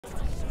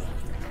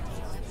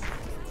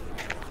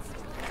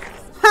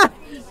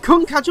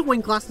Couldn't catch a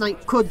wink last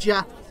night, could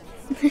ya?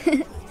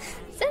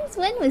 Since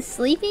when was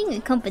sleeping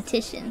a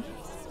competition?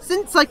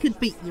 Since I could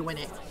beat you in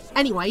it.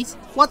 Anyways,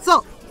 what's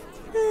up?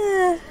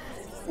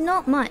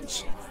 Not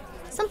much.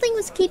 Something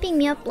was keeping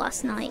me up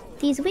last night.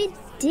 These weird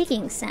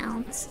digging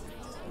sounds.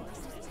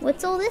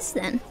 What's all this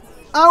then?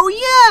 Oh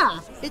yeah!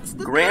 It's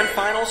the Grand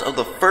Finals of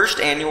the first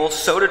annual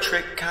Soda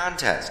Trick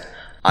Contest.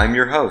 I'm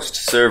your host,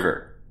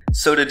 Server.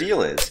 So the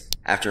deal is,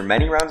 after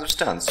many rounds of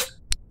stunts,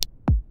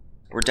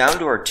 we're down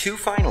to our two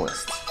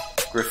finalists,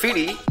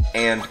 Graffiti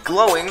and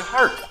Glowing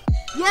Heart.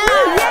 Yeah!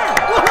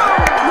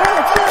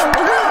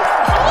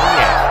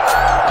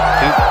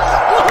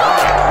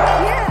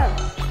 Yeah!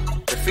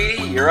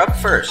 Graffiti, you're up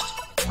first.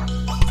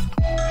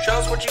 Show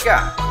us what you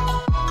got.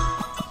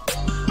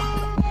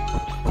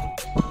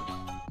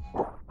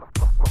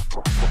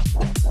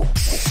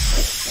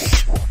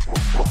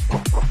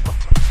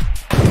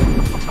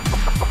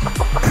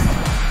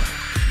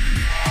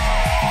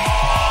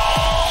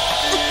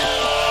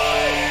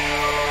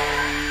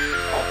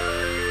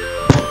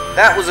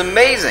 That was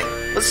amazing!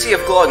 Let's see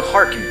if Glowing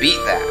Heart can beat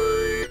that.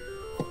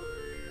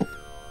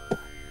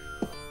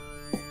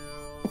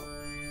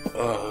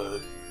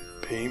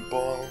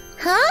 Paintball?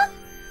 Huh?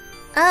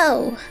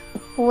 Oh,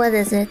 what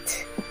is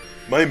it?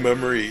 My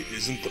memory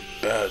isn't the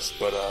best,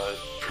 but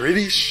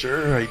pretty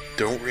sure I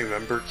don't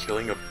remember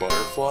killing a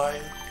butterfly.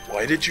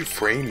 Why did you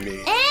frame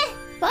me?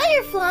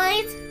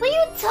 Butterflies? What are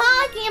you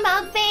talking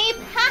about, babe?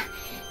 Ha!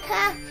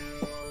 Ha!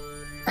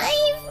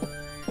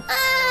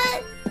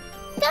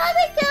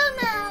 Gotta go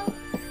now.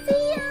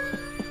 See ya.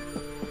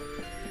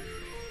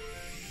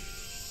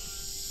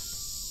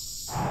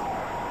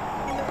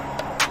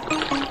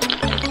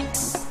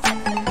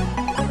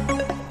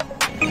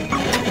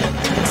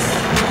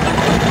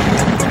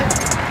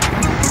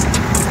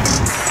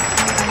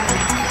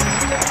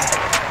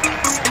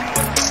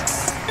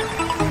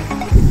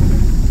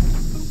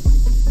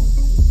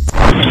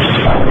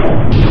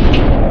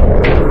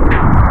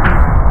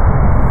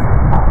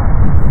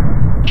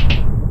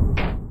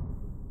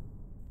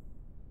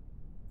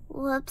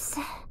 Whoops.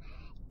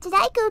 Did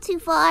I go too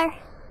far?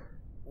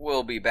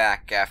 We'll be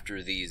back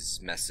after these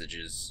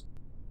messages.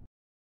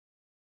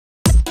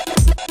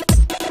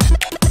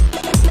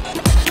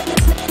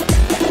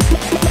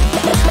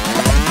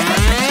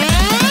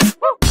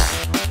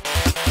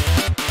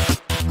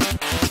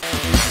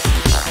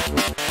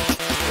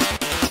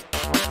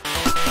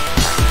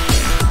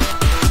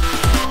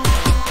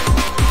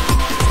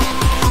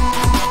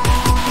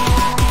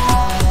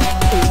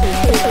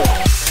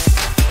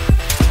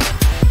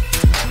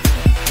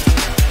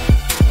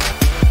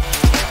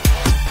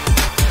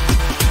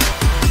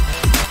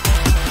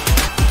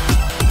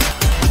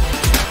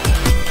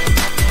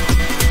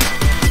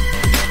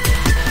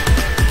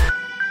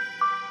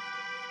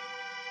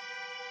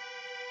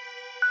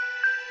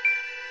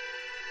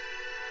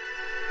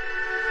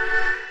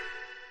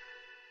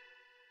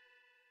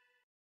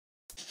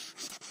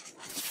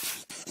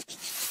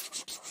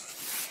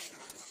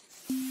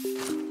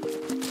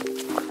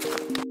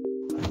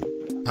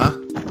 Huh?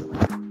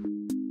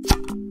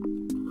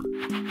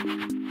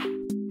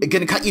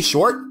 Gonna cut you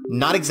short?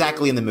 Not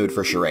exactly in the mood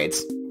for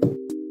charades.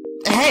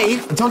 Hey,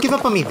 don't give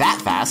up on me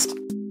that fast.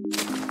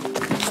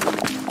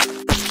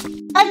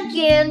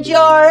 Again,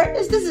 Jar?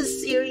 Is this a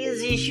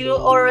serious issue,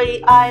 or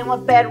I'm a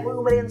bad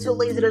roommate and too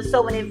lazy to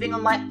solve anything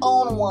on my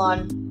own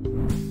one?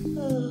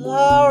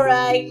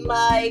 Alright,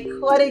 Mike,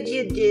 what did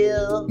you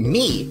do?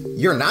 Me?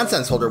 Your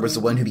nonsense holder was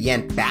the one who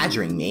began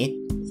badgering me.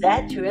 Is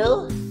that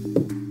true?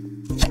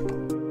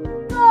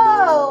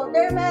 No,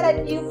 they're mad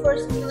at you for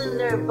stealing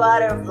their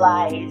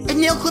butterflies.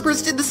 And nail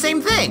clippers did the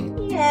same thing.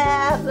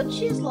 Yeah, but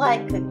she's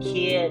like a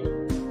kid.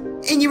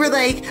 And you were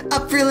like,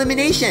 up for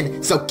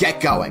elimination, so get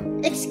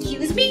going.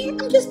 Excuse me?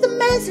 I'm just a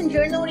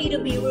messenger, no need to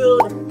be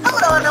rude.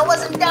 Hold on, I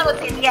wasn't done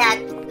with it yet.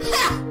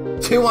 Ha!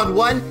 2 on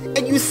 1,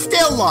 and you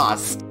still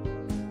lost.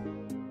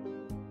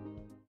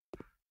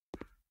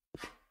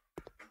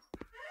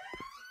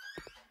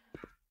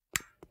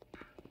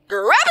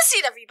 Grab a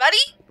seat,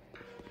 everybody!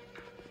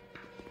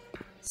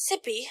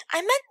 Sippy,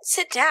 I meant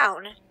sit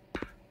down.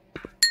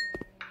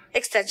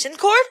 Extension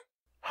cord?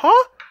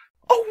 Huh?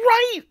 Oh,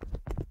 right!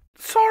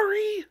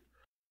 Sorry.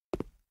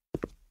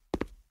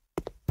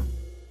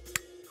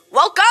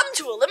 Welcome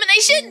to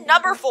elimination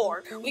number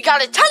 4. We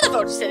got a ton of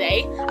votes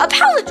today. A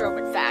palindrome,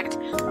 in fact.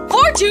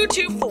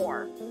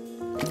 4224.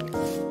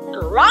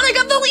 Gronic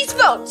got the least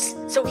votes,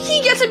 so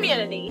he gets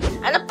immunity,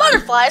 and a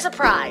butterfly as a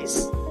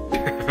prize.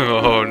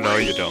 Oh, no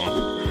you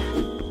don't.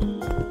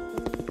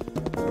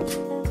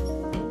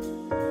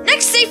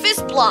 Next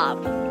safest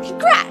blob.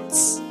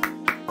 Congrats.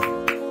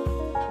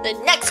 The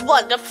next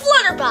one to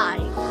flutter by.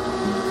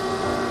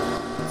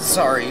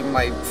 Sorry,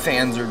 my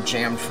fans are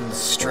jammed from the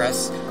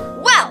stress.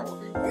 Well,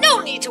 no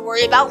need to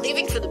worry about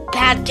leaving for the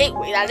bad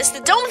gateway that is the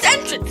dome's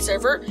entrance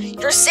server.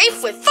 You're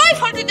safe with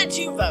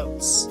 502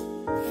 votes.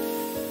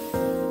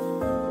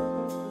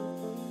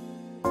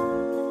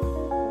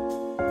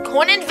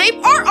 Corn and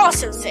vape are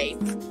also safe.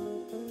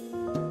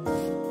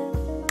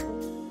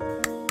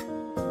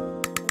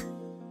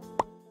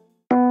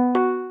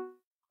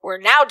 We're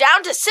now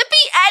down to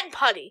Sippy and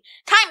Putty.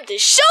 Time to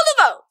show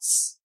the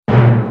votes! And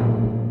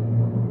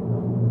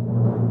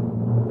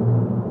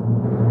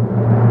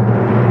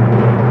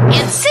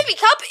Sippy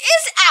Cup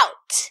is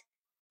out!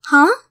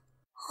 Huh?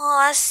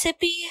 Aw,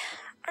 Sippy,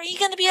 are you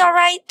gonna be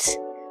alright?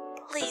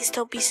 Please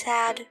don't be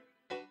sad.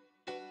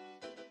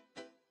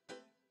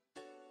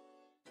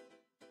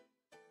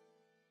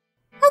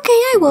 Okay,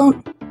 I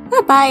won't.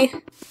 Bye-bye.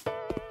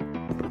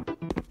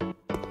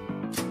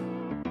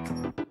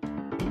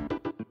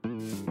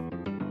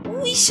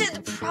 We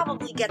should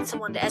probably get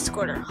someone to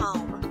escort her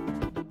home.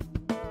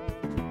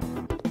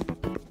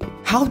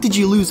 How did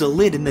you lose a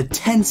lid in the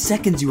 10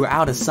 seconds you were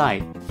out of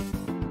sight?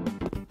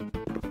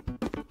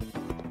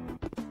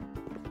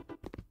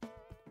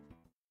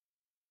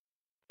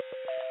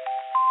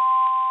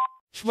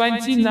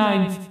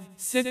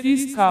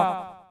 City's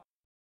Cup.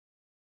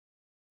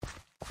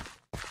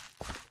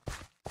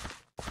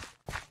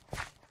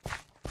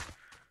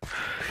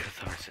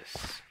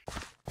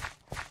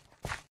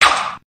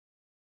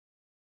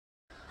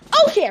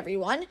 Okay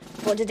everyone,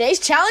 for today's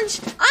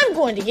challenge, I'm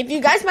going to give you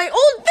guys my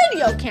old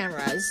video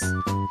cameras.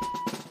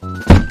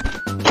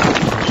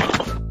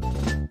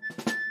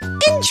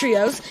 In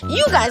trios,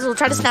 you guys will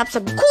try to snap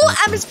some cool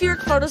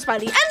atmospheric photos by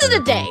the end of the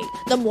day.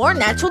 The more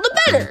natural, the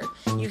better.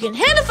 You can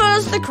hand the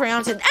photos to the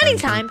crayons at any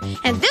time,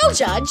 and they'll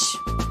judge.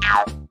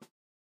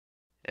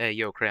 Hey,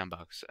 yo, Crayon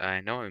Box.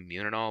 I know I'm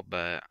immune and all,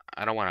 but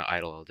I don't want to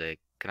idle all day.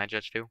 Can I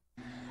judge too?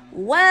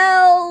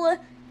 Well,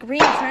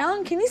 Green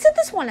Crayon, can you sit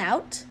this one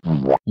out?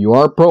 You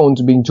are prone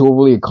to being too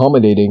overly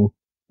accommodating.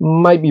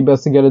 Might be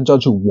best to get a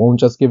judge who won't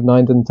just give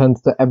 9s and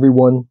 10s to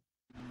everyone.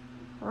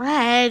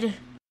 Red.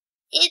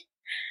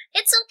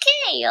 It's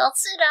okay, I'll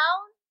sit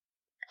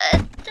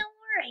down. Don't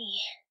worry.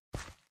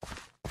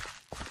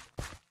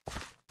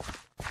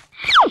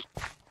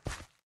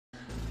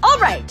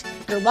 Alright,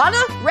 Nirvana,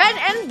 Red,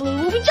 and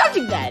Blue will be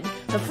judging then.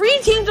 The free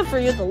teams of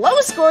three with the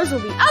lowest scores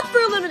will be up for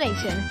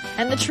elimination,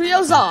 and the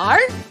trios are...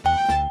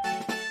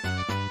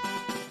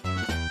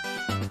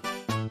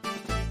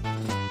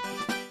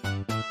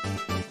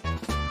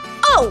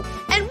 Oh,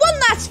 and one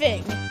last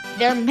thing.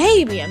 There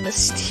may be a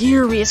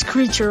mysterious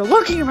creature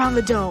lurking around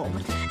the dome,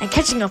 and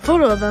catching a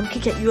photo of them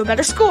can get you a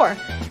better score.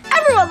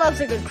 Everyone loves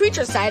a good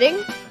creature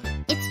sighting.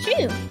 It's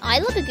true. I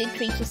love a good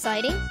creature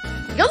sighting.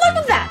 Good luck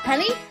with that,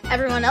 Penny.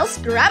 Everyone else,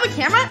 grab a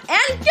camera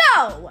and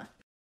go!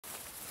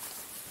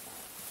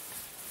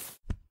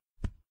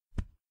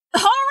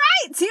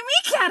 Alright, Team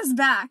Cat is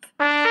back!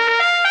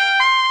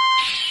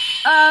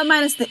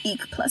 Minus the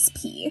eek plus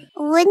P.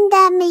 Wouldn't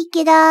that make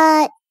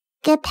it,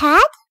 get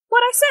pad?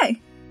 What'd I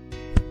say?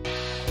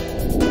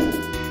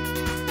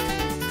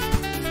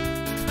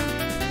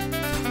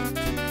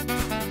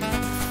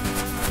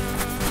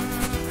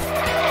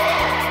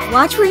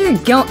 Watch where you're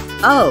going.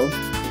 Oh,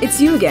 it's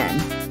you again.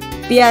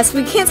 BS,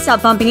 we can't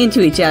stop bumping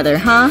into each other,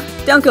 huh?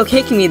 Don't go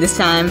kicking me this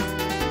time.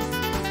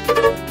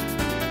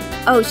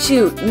 Oh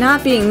shoot,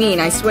 not being mean,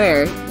 I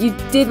swear. You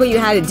did what you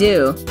had to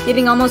do.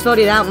 Getting almost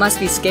voted out must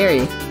be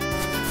scary.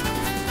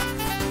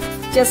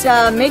 Just,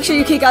 make sure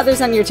you kick others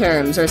on your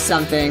terms, or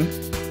something.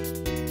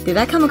 Did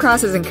that come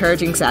across as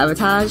encouraging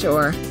sabotage,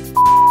 or...?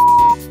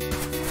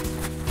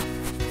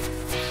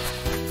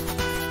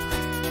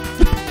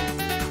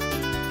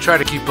 Try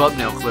to keep up,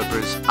 nail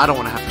clippers. I don't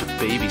want to have to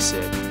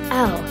babysit.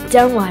 Oh,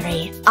 don't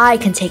worry. I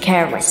can take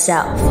care of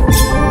myself.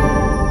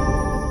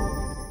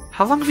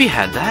 How long have you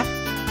had that?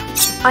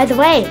 Either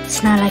way,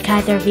 it's not like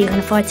either of you can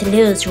afford to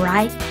lose,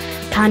 right?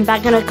 Can't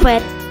back gonna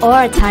quit,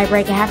 or a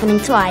tiebreaker happening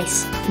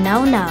twice.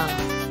 No, no.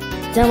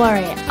 Don't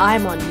worry,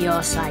 I'm on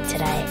your side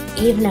today,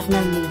 even if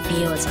none of the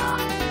viewers are.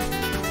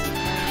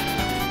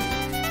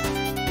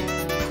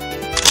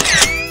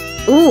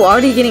 Ooh,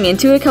 already getting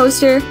into it,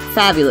 Coaster?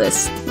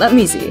 Fabulous. Let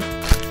me see.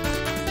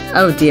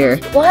 Oh dear.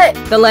 What?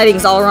 The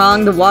lighting's all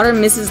wrong, the water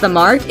misses the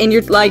mark, and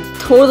you're, like,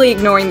 totally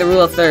ignoring the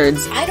rule of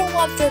thirds. I don't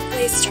want third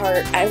place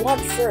art, I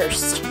want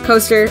first.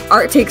 Coaster,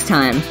 art takes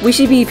time. We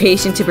should be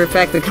patient to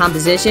perfect the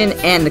composition,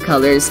 and the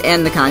colors,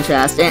 and the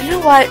contrast, and— You know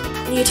what?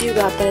 You two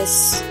got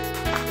this.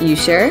 You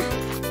sure?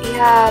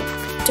 Yeah,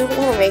 don't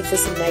want to make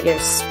this a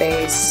negative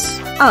space.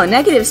 Oh,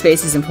 negative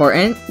space is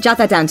important. Jot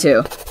that down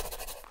too.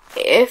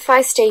 If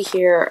I stay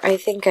here, I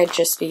think I'd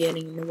just be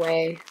getting in the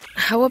way.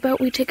 How about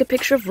we take a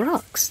picture of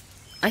rocks?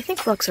 I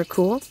think rocks are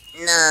cool.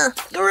 Nah,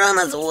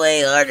 Goranna's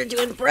way harder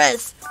to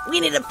impress.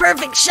 We need a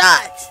perfect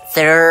shot.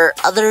 There are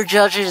other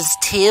judges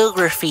too,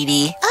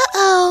 Graffiti.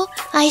 Uh-oh,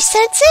 I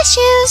sense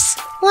issues.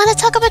 Want to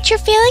talk about your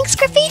feelings,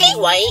 Graffiti? Hey,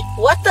 White,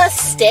 what the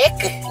stick?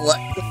 What?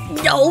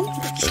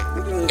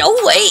 No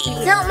way.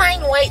 Don't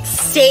mind White's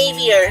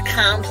savior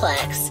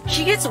complex.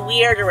 She gets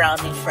weird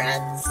around new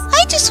friends.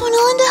 I just want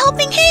to lend a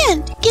helping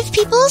hand. Give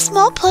people a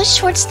small push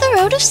towards the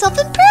road of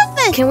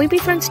self-improvement. Can we be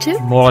friends too?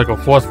 More like a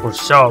force for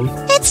shove.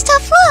 It's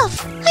tough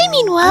love. I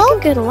mean well. I can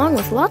get along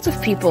with lots of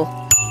people.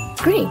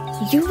 Green,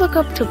 you look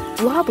up to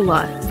Blob a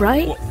lot,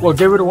 right? Well,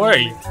 give it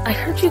away. I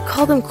heard you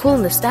call them cool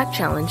in the stack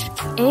challenge,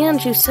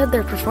 and you said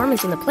their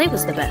performance in the play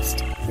was the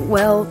best.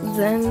 Well,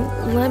 then,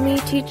 let me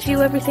teach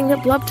you everything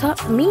that Blob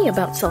taught me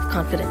about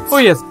self-confidence. Oh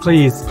yes,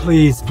 please,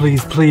 please,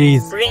 please,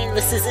 please. Green,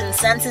 this is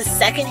Incense's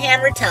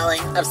second-hand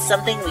retelling of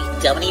something we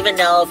don't even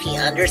know if he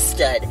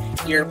understood.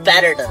 You're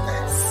better than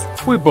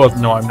this. We both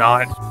know I'm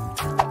not.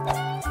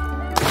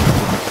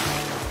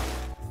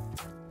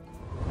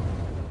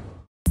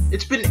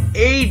 It's been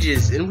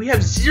ages, and we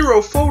have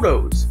 0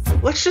 photos.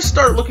 Let's just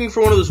start looking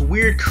for one of those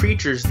weird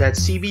creatures that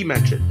CB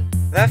mentioned.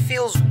 That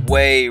feels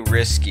way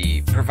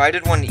risky,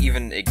 provided one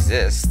even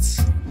exists.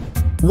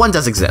 One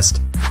does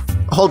exist.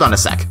 Hold on a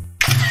sec.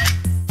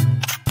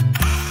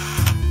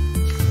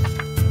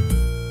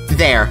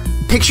 There.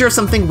 Picture of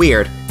something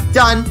weird.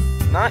 Done.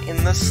 Not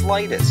in the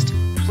slightest.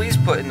 Please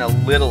put in a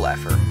little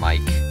effort, Mike.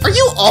 Are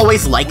you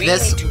always like We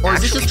this? need to Or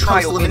is this actually just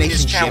try post-elimination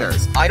this challenge.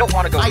 jitters? I don't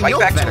want to go right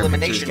back to better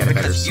elimination pictures get a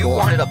better because you score.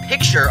 wanted a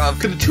picture of...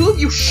 Could the two of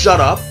you shut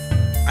up?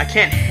 I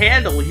can't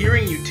handle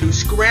hearing you two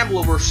scramble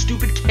over a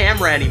stupid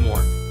camera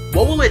anymore.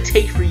 What will it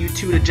take for you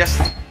two to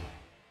just...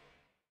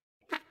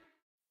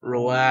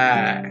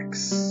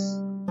 relax?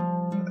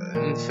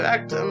 In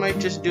fact, I might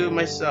just do it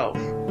myself.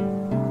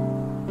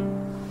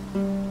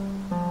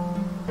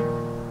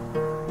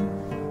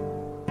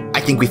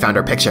 I think we found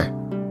our picture.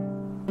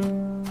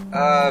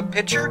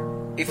 Picture?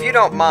 If you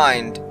don't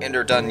mind, and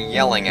are done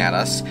yelling at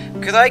us,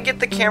 could I get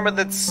the camera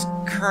that's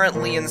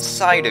currently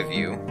inside of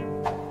you?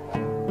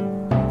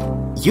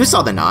 You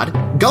saw the nod.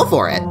 Go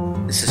for it.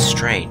 This is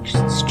strange.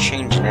 This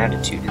change in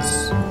attitude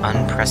is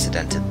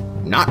unprecedented.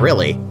 Not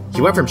really.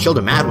 He went from chill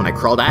to mad when I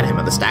crawled at him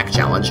in the stack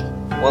challenge.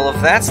 Well,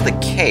 if that's the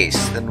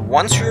case, then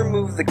once you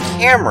remove the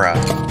camera...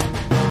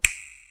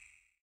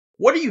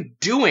 What are you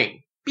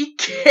doing? Be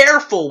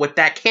careful with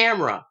that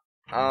camera!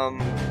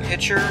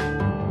 Picture?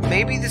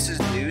 Maybe this is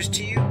news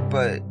to you,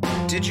 but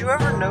did you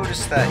ever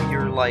notice that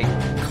you're, like,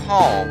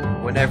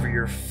 calm whenever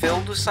you're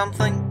filled with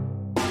something?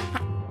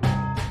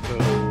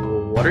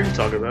 What are you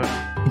talking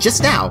about?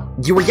 Just now,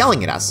 you were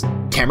yelling at us.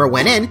 Camera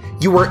went in,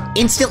 you were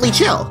instantly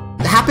chill.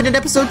 That happened in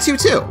episode 2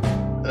 too.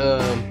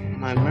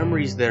 My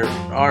memories there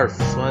are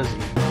fuzzy.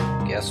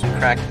 Guess we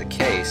cracked the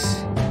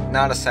case.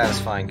 Not a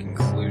satisfying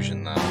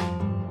conclusion, though.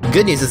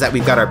 Good news is that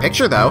we've got our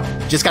picture, though.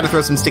 Just gotta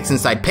throw some sticks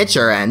inside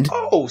picture and...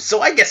 Oh, so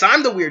I guess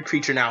I'm the weird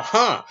creature now,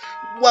 huh?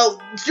 Well,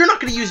 you're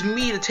not gonna use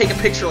me to take a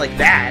picture like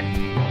that.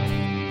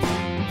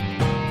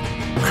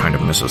 Kind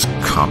of miss his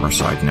calmer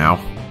side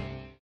now.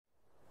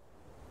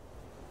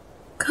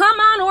 Come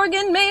on,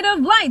 organ made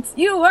of lights.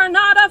 You are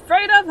not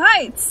afraid of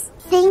heights.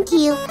 Thank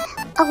you.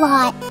 A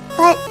lot.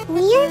 But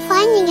we aren't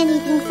finding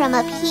anything from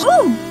up here.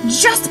 Ooh,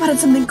 just spotted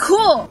something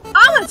cool.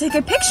 I want to take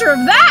a picture of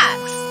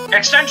that.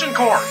 Extension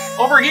cord!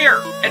 Over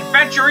here!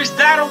 Adventure is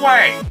that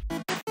away!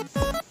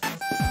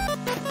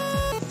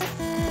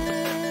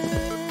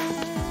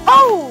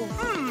 Oh,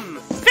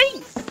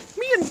 Faith!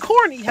 Me and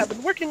Corny have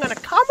been working on a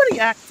comedy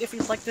act if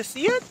you'd like to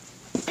see it.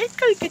 It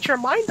could get your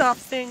mind off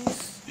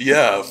things.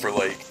 Yeah, for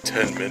like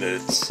 10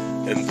 minutes.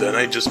 And then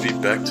I'd just be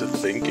back to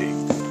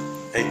thinking.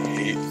 I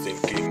hate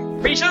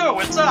thinking. Me too,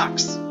 it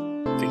sucks!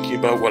 Thinking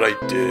about what I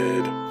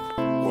did,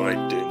 what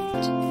I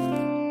didn't.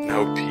 And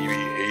how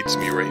PB hates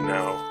me right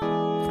now.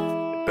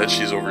 Bet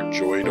she's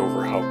overjoyed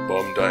over how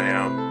bummed I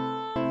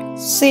am.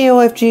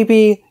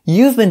 COFGB,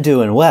 you've been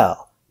doing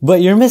well,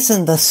 but you're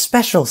missing the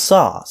special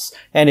sauce.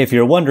 And if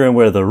you're wondering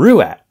where the roux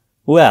at,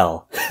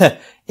 well,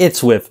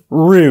 it's with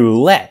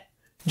roulette.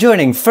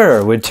 Joining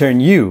Fur would turn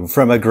you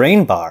from a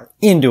grain bar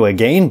into a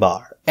gain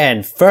bar,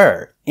 and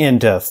Fur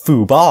into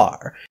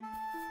foobar.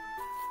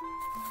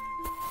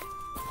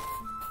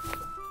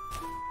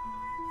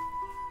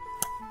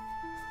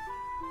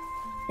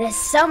 There's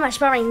so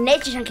much more in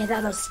nature chunky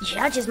that those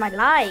judges might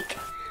like.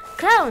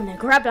 Clone,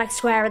 grab Black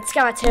Square and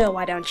Scour too,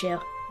 why don't you?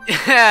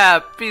 Yeah,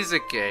 piece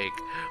of cake.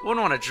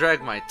 Wouldn't want to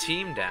drag my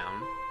team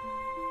down.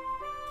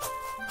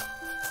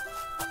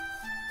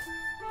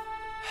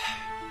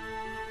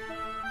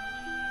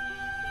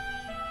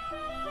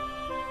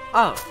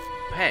 Oh,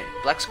 hey,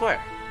 Black Square.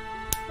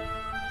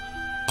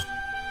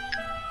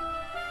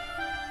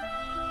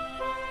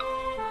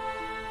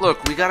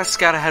 Look, we gotta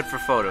scout ahead for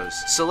photos,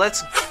 so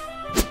let's...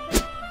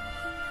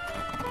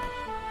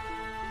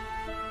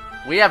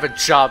 We have a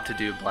job to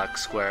do, Black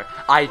Square.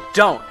 I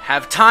don't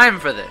have time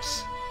for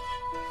this.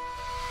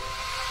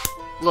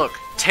 Look,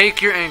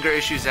 take your anger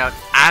issues out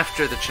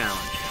after the challenge.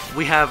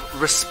 We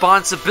have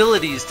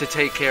responsibilities to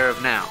take care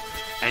of now,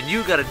 and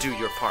you gotta do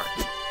your part.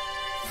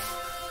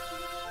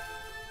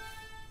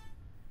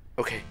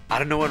 Okay, I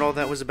don't know what all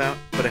that was about,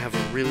 but I have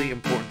a really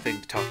important thing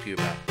to talk to you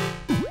about.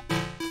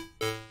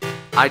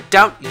 I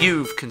doubt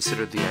you've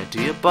considered the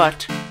idea,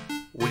 but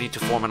we need to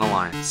form an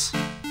alliance.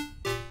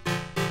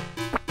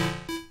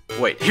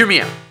 Wait, hear me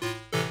out.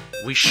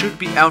 We should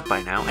be out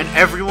by now, and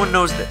everyone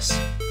knows this.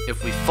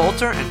 If we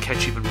falter and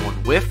catch even one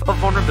whiff of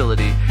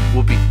vulnerability,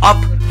 we'll be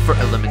up for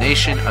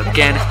elimination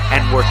again,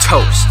 and we're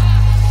toast.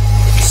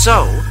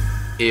 So,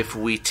 if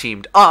we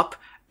teamed up,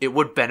 it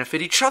would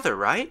benefit each other,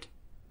 right?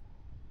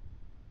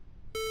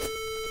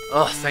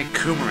 Oh, thank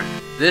Coumarin.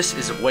 This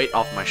is a weight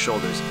off my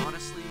shoulders.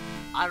 Honestly,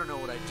 I don't know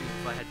what I'd do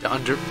if I had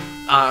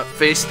to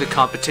face the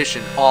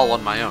competition all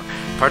on my own.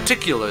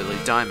 Particularly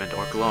Diamond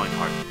or Glowing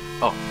Heart.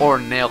 Oh, or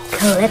Nail Clip.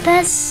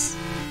 Clippers?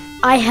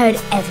 I heard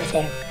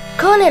everything.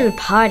 Cool little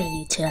party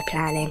you two are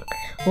planning.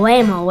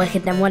 Way more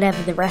wicked than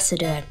whatever the rest are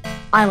doing.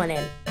 I want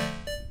in.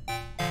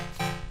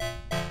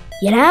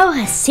 You know,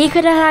 a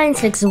secret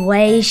alliance looks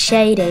way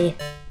shady.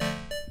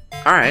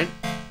 Alright,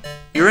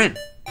 you're in.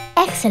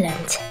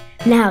 Excellent.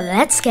 Now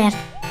let's get...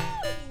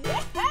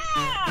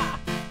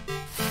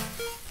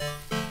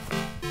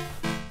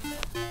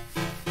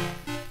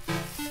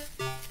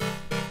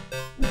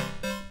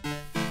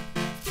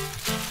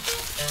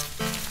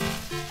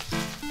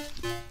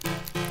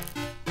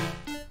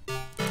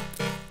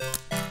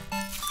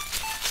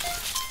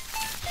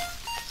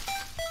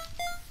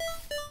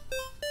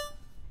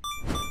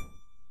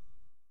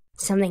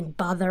 Something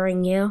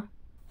bothering you?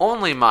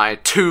 Only my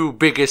two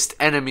biggest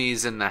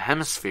enemies in the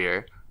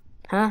hemisphere.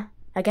 Huh?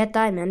 I get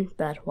Diamond,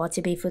 but what's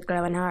your beef with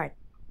Glowing Heart?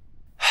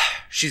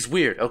 She's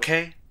weird,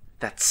 okay?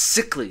 That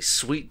sickly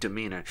sweet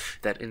demeanor,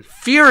 that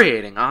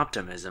infuriating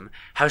optimism,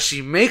 how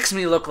she makes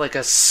me look like a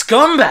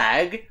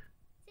scumbag! Is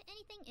there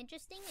anything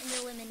interesting in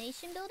the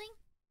elimination building?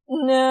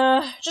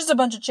 Nah, just a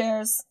bunch of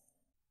chairs.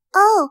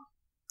 Oh,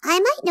 I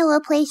might know a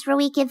place where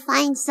we can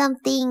find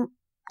something,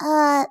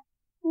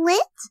 lit?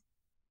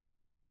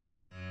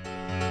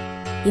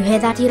 You hear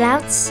that, you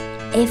louts?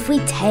 If we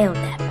tail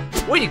them...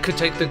 We could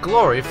take the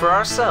glory for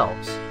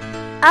ourselves.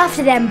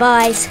 After them,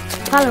 boys.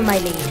 Follow my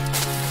lead.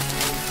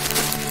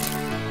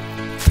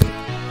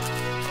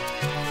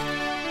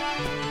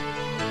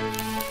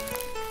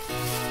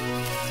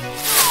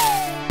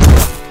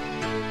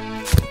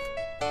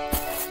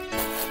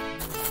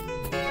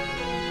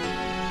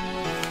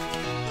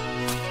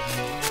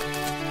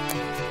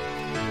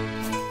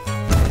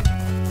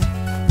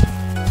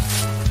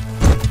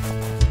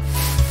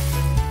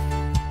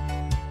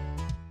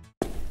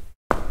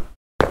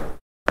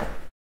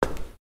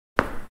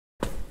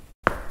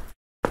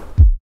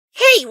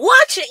 Hey,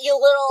 watch it, you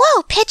little...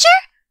 Whoa, pitcher?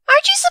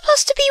 Aren't you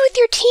supposed to be with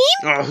your team?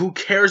 Oh, who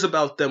cares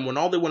about them when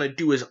all they want to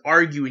do is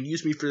argue and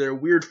use me for their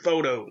weird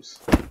photos?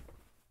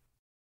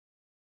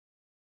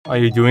 Are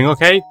you doing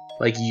okay?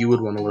 Like you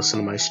would want to listen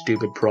to my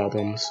stupid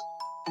problems.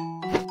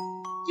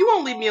 You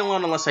won't leave me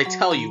alone unless I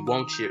tell you,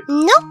 won't you?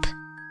 Nope.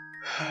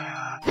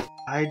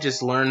 I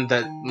just learned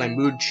that my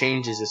mood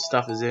changes if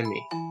stuff is in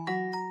me.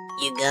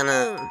 You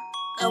gonna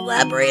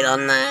elaborate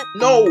on that?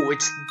 No,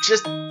 it's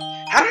just...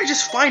 How did I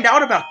just find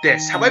out about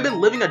this? Have I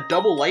been living a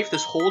double life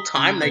this whole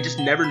time and I just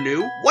never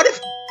knew? What if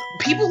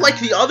people like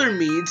the other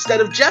me instead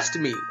of just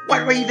me? Why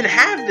do I even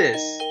have this?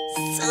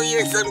 So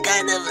you're some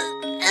kind of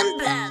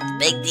empath.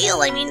 Big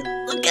deal, I mean,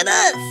 look at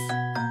us.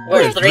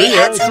 We're three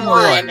heads in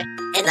one,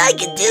 and I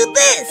can do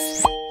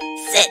this.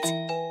 Sit.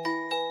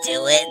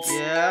 Do it.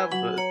 Yeah,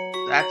 but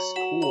that's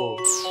cool.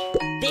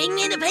 Being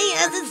made of paint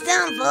has its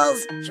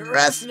downfalls.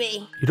 Trust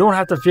me. You don't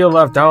have to feel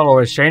left out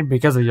or ashamed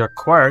because of your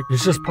quirk.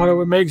 It's just part of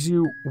what makes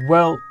you,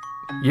 well,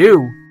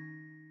 you.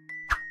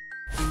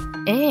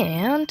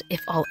 And if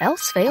all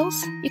else fails,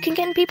 you can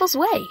get in people's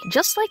way,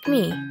 just like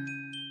me.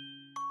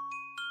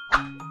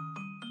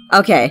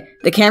 Okay,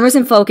 the camera's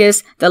in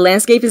focus, the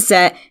landscape is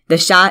set, the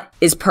shot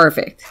is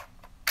perfect.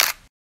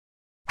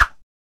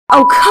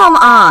 Oh, come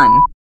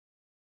on!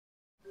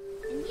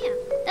 Yeah,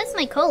 that's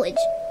my college.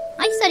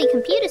 I study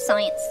computer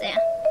science there.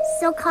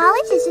 So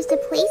college is just a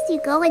place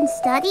you go and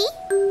study?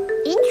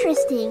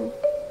 Interesting.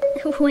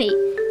 Wait,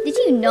 did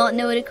you not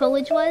know what a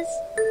college was?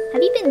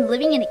 Have you been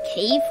living in a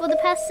cave for the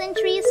past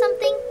century or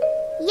something?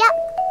 Yep.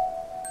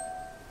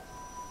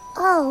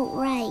 Oh,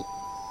 right.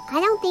 I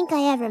don't think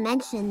I ever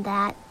mentioned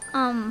that.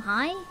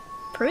 Hi?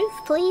 Proof,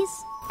 please?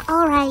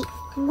 Alright,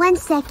 1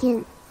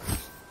 second.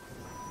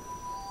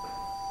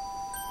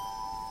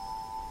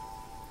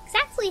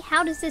 Exactly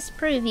how does this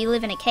prove you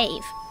live in a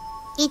cave?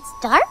 It's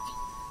dark?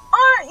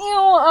 Aren't you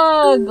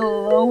a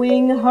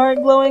glowing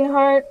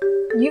heart?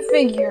 You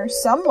figure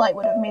some light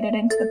would have made it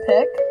into the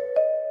pic.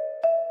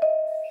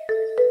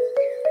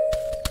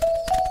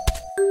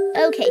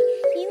 Okay,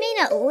 you may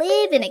not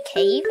live in a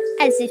cave,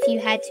 as if you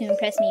had to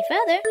impress me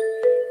further,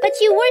 but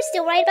you were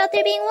still right about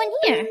there being one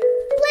here.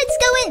 Let's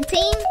go in,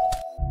 team!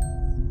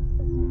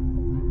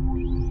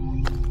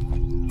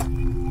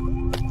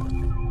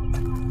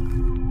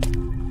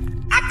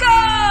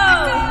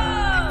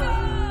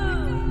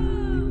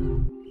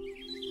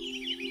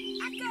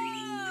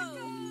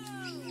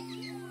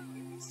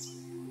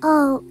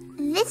 Oh,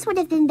 this would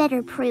have been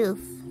better proof.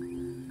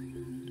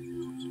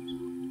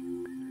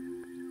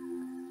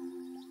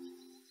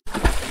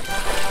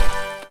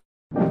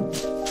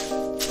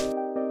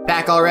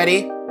 Back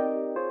already?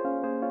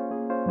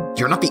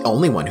 You're not the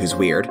only one who's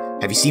weird.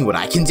 Have you seen what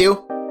I can do?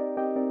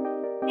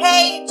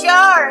 Hey,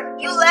 Jar!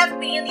 You left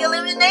me in the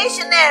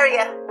elimination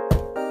area!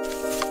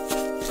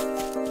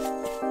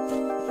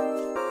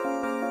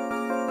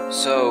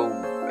 So,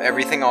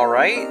 everything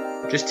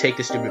alright? Just take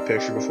the stupid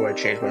picture before I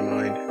change my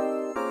mind.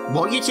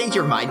 Won't you change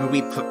your mind when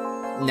we put...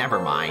 Never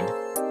mind.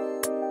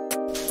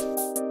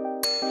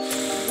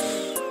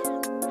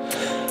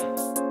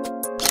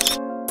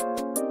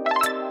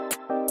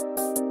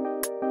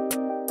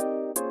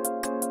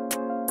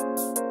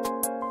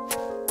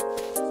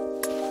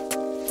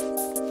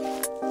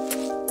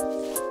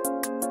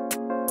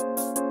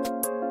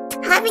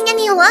 having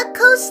any luck,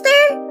 Coaster?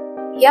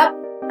 Yep.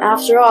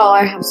 After all,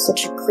 I have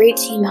such a great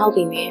team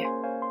helping me.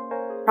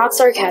 Not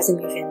sarcasm,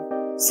 even.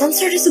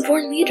 Sunsert is a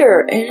born leader,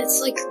 and it's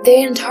like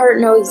they and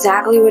Tart know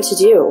exactly what to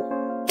do.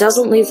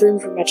 Doesn't leave room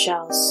for much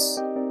else.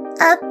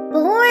 A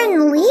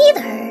born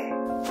leader?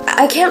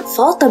 I can't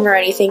fault them or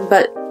anything,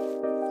 but...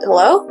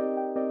 Hello?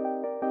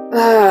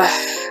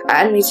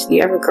 Add me to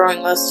the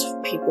ever-growing list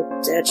of people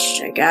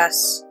ditched, I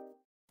guess.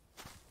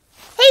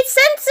 Hey,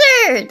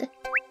 Censored!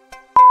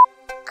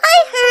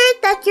 I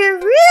heard that you're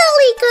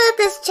really good at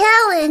this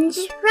challenge,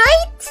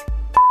 right?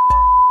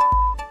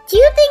 Do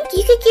you think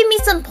you could give me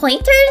some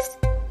pointers?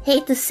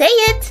 Hate to say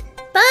it,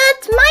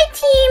 but my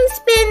team's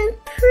been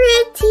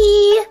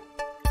pretty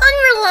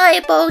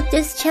unreliable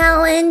this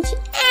challenge,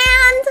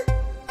 and...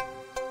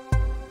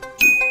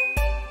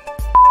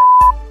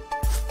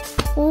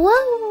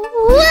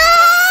 Whoa!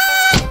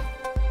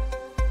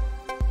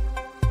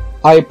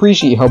 I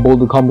appreciate how bold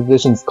the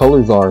competition's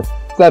colors are.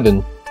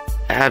 7.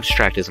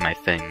 Abstract is my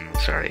thing,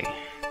 sorry.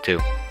 2.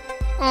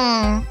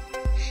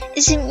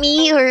 Is it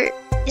me, or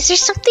is there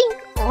something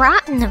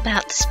rotten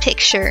about this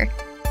picture?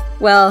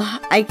 Well,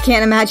 I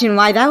can't imagine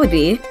why that would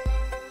be.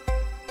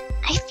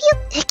 I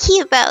feel icky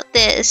about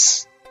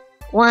this.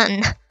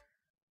 1.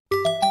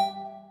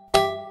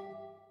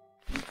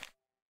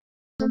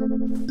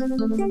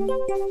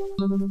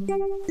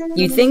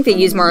 You'd think they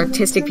use more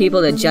artistic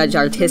people to judge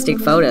artistic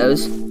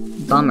photos.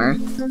 Bummer.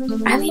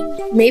 I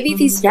mean, maybe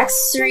these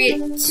next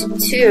 3,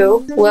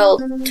 too, will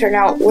turn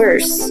out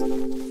worse.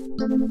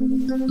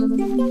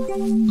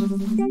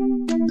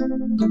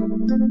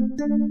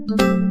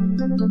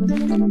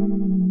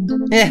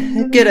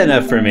 Good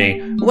enough for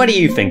me. What do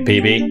you think,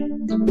 PB?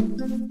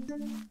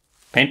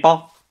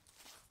 Paintball?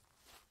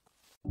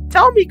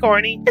 Tell me,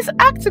 Corny, is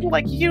acting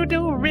like you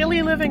do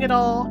really living it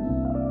all?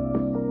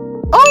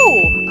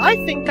 Oh, I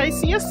think I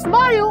see a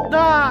smile.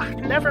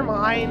 Never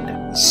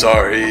mind.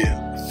 Sorry.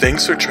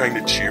 Thanks for trying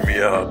to cheer me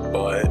up,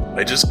 but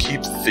I just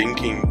keep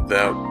thinking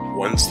that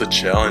once the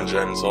challenge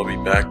ends, I'll be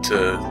back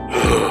to...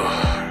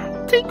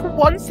 Take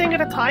one thing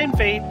at a time,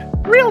 Vape.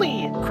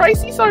 Really,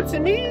 crises are to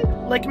me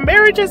like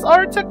marriages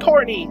are to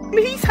Corny.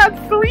 He's had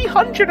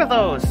 300 of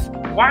those.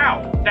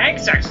 Wow,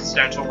 thanks,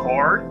 Existential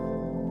Cord.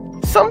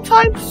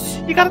 Sometimes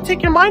you gotta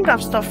take your mind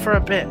off stuff for a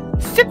bit.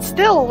 Sit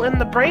still and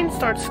the brain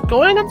starts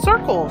going in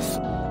circles.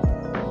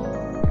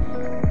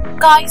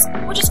 Guys,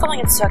 we're just going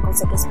in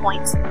circles at this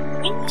point.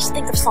 We need to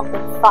think of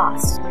something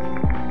fast.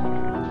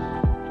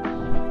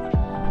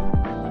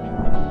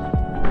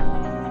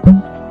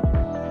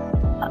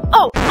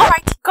 Oh,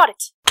 alright, got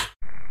it.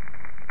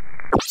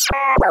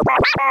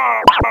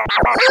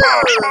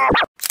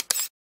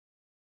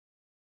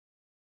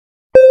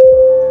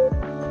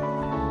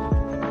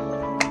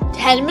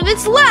 10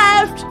 minutes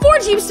left! 4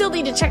 teams still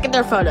need to check in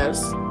their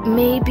photos.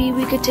 Maybe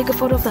we could take a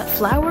photo of that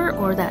flower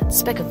or that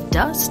speck of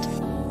dust?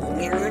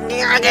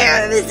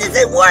 This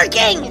isn't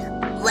working!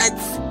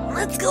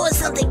 Let's go with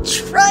something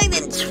tried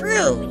and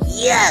true.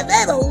 Yeah,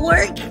 that'll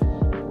work.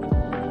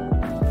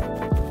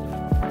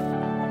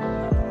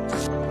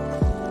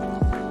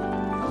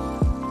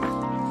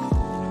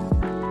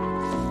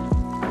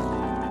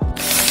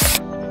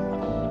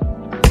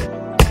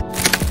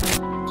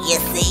 You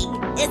see,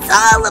 it's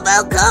all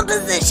about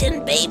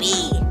composition,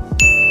 baby.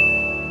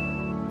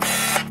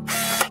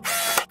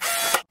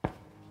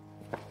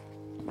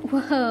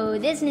 Whoa,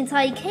 there's an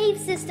entire cave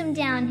system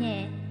down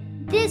here.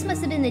 This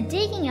must have been the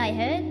digging I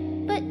heard,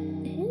 but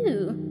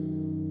who?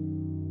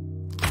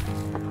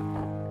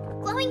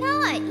 Glowing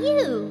heart,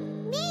 you!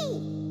 Me!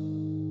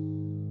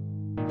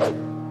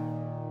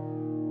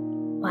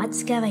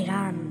 What's going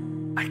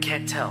on? I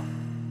can't tell.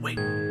 Wait,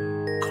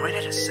 Coin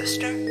had a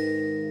sister?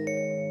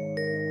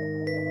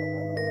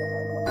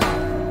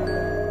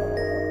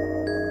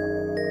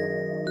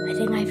 I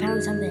think I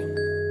found something.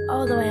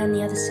 All the way on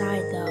the other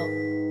side, though.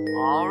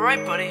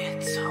 Alright, buddy.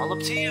 It's all up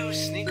to you.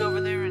 Sneak over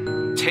there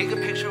and take a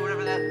picture of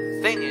whatever that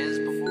thing is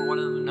before one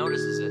of them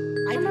notices it.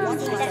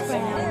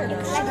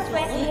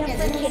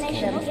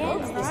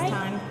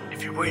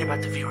 If you're worried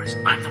about the viewers,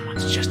 I'm the one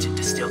suggesting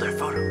to steal their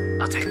photo.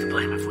 I'll take the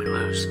blame if we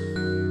lose.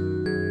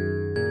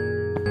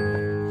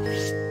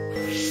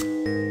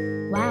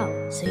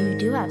 Wow, so you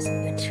do have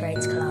some good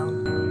traits,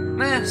 Clown.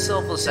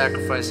 Selfless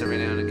sacrifice every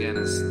now and again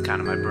is kind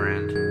of my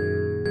brand.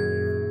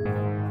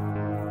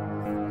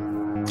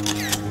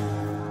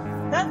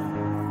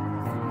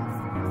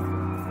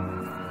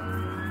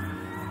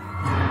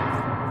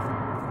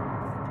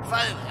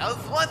 Finally, I was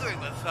wondering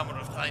when someone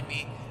would find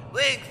me.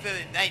 Waiting for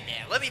a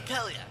nightmare, let me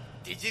tell ya.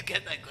 Did you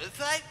get my good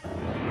side?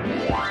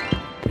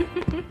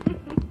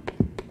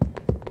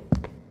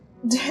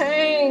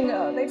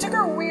 Dang, they took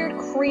our weird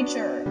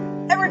creature.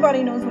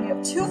 Everybody knows when you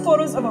have 2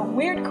 photos of a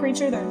weird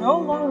creature, they're no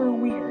longer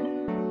weird.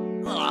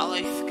 Oh,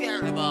 I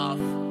scared him off.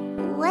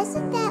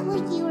 Wasn't that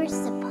what you were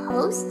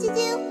supposed to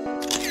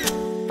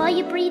do?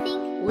 Fire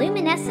breathing,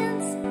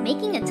 luminescence,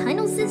 making a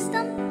tunnel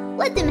system?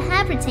 Let them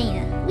have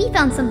retainer. We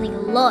found something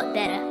a lot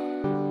better.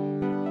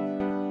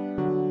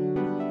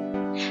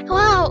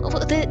 Wow,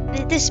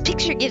 this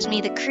picture gives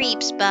me the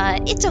creeps,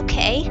 but it's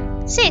okay.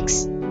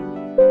 6.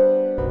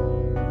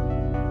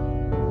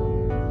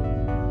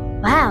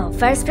 Wow,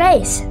 first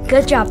place.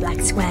 Good job, Black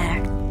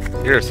Square.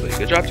 Seriously,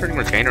 good job turning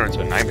Retainer into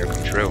a nightmare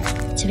come true.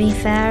 To be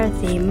fair,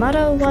 the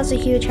motto was a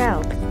huge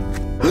help.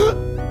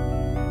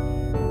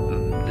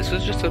 This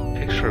was just a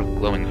picture of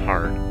glowing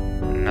heart.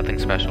 Nothing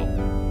special.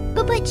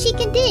 But she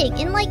can dig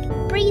and, like,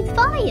 breathe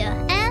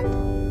fire, and...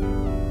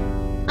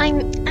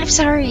 I'm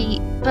sorry,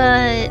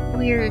 but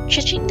we're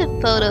judging the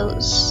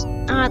photos,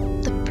 not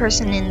the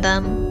person in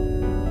them.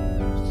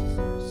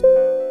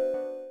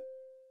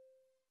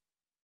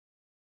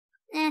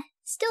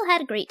 Still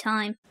had a great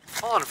time.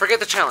 Hold on, forget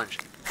the challenge.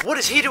 What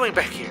is he doing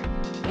back here?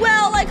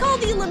 Well, I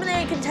called the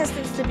eliminated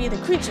contestants to be the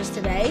creatures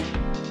today.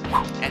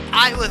 And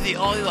I was the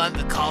only one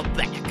to call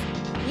back.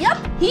 Yep,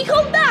 he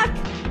called back.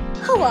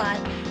 Hold on,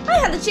 I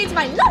had to change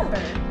my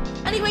number.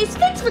 Anyways,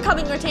 thanks for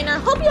coming, Retainer.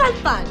 Hope you had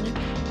fun.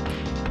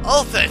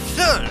 Oh, for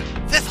sure.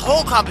 This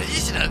whole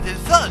competition has been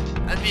fun.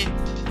 I mean,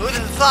 who would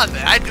have thought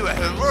that I'd do a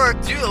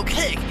heroic duo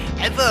kick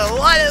and put a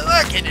lot of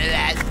work into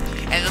that?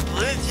 And the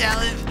balloon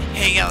challenge,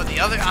 hanging out with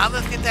the other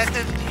honest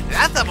contestants,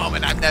 that's a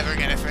moment I'm never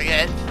gonna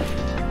forget.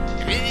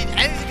 If you need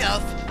anything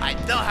else, I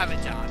don't have a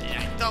job, and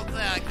I don't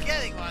plan on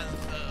getting one,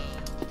 so...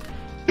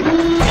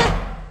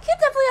 Kid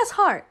definitely has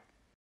heart.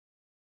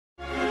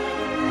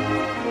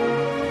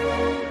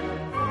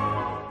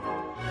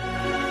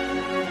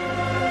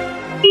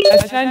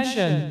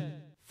 Attention!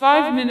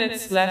 5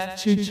 minutes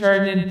left to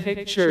turn in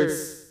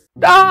pictures.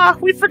 Ah,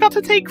 we forgot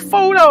to take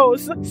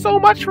photos! So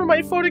much for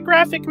my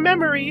photographic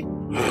memory.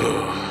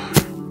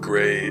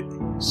 Great.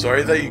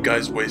 Sorry that you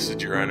guys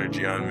wasted your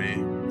energy on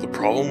me. The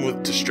problem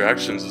with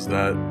distractions is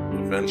that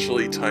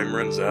eventually time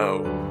runs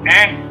out.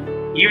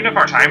 Even if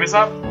our time is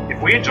up,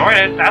 if we enjoyed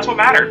it, that's what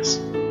matters.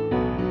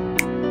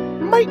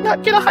 Might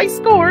not get a high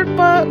score,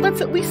 but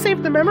let's at least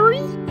save the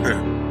memory?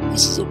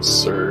 This is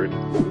absurd.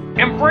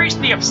 Embrace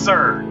the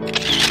absurd.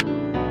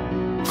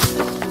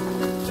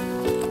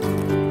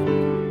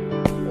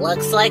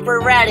 Looks like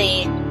we're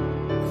ready.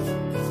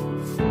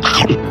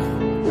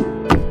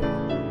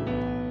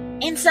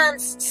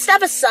 Incense,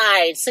 step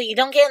aside so you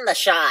don't get in the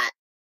shot.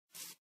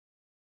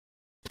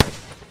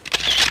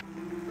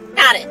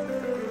 Got it.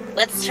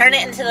 Let's turn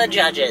it into the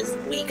judges.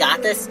 We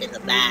got this in the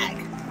bag.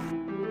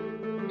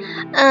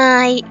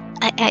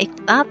 I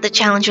thought the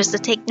challenge was to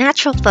take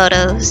natural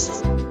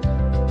photos.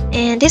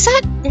 And is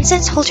that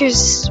incense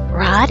holder's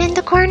rod in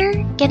the corner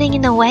getting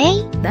in the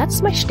way?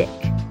 That's my shtick.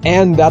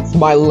 And that's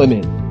my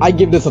limit. I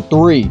give this a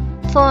 3.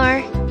 4.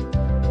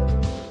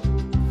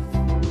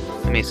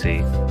 Let me see.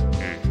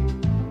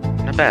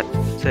 Not bad.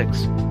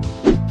 6.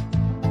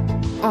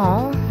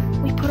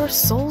 Aw, we put our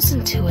souls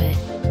into it.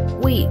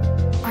 Wait,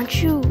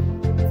 aren't you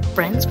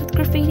friends with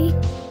Graffiti?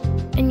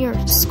 And your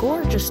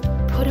score just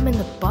put him in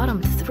the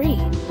bottom 3.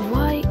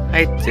 Why?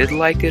 I did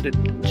like it. It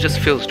just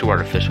feels too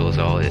artificial is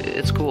all.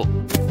 It's cool.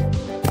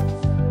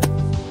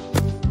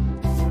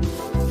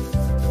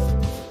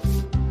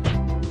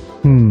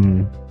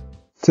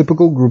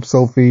 Typical group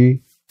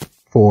selfie.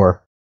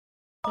 4.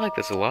 I like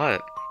this a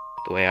lot.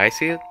 The way I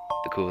see it,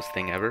 the coolest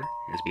thing ever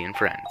is being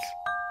friends.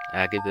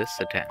 I give this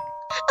a 10.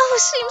 Oh,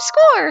 same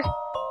score!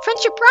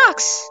 Friendship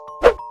rocks!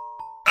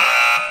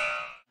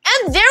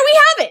 And there we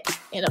have it!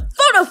 In a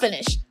photo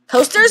finish,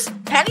 Coasters,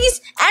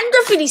 Pennies, and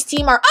Graffiti's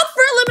team are up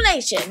for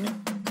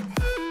elimination.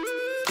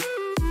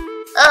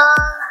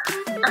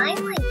 I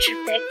liked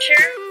your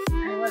picture.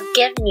 I was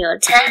giving you a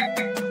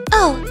 10.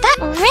 Oh, that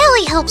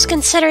really helps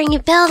considering you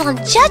bailed on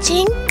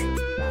judging.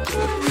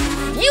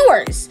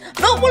 Viewers,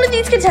 vote one of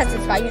these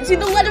contestants by using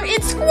the letter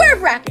in square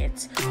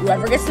brackets.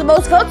 Whoever gets the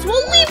most votes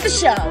will leave the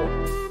show.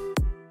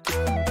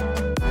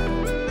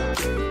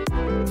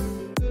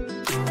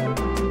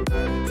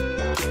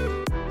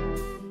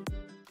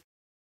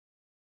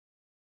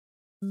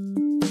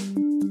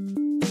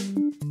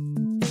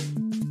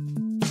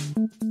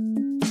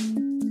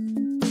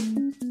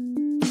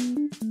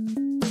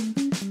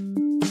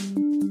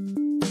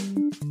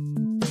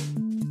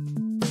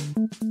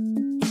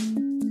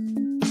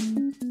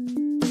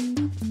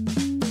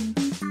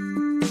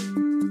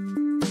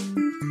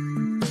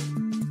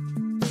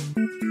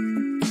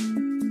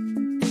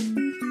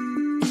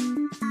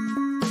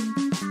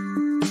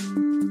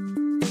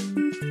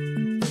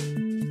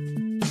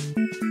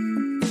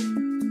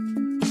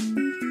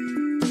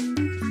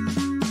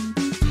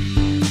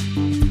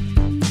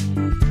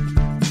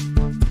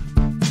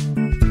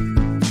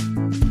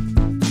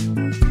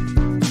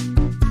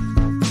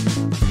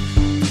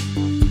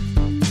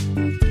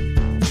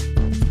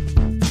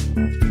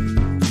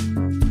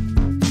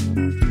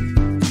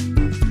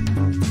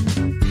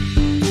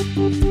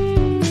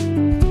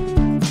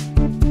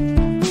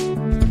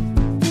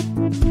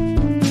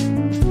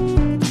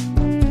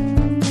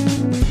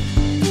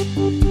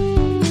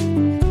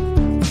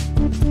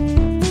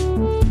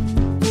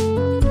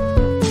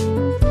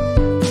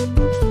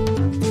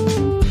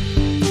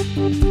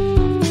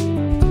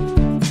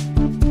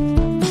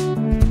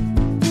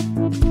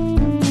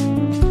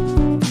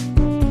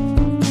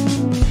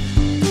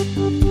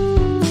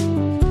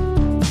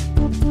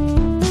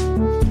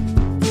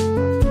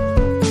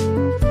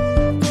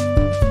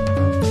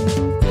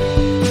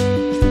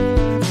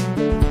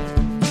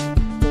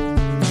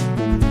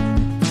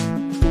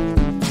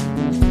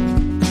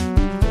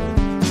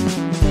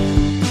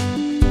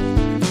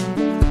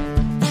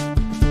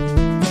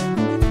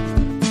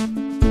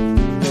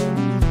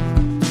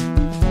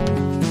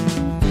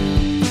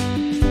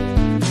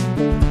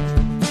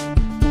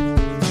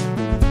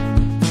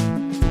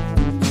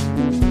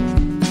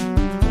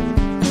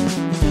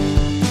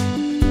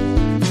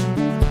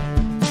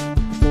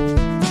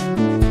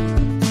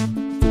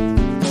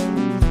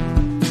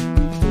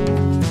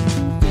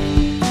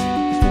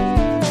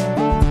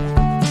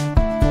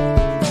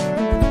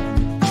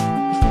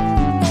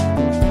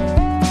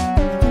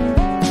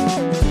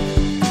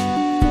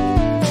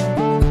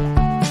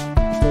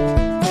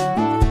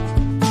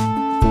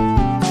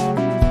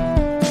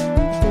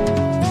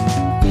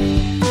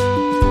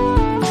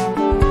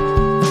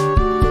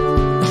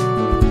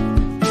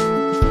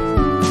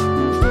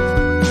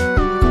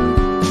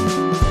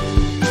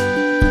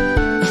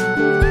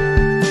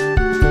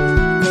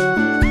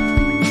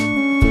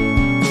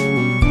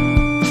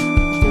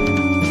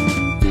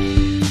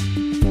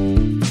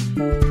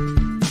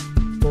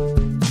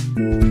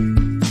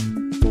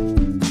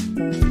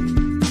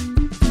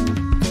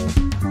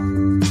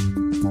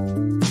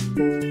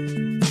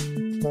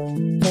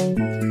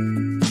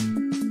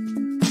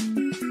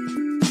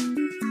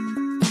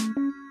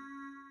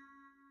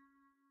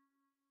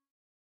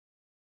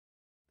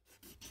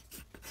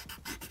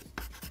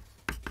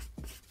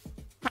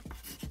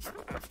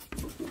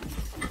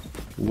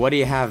 What do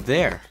you have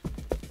there?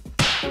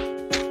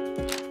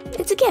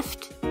 It's a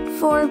gift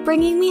for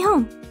bringing me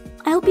home.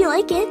 I hope you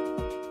like it.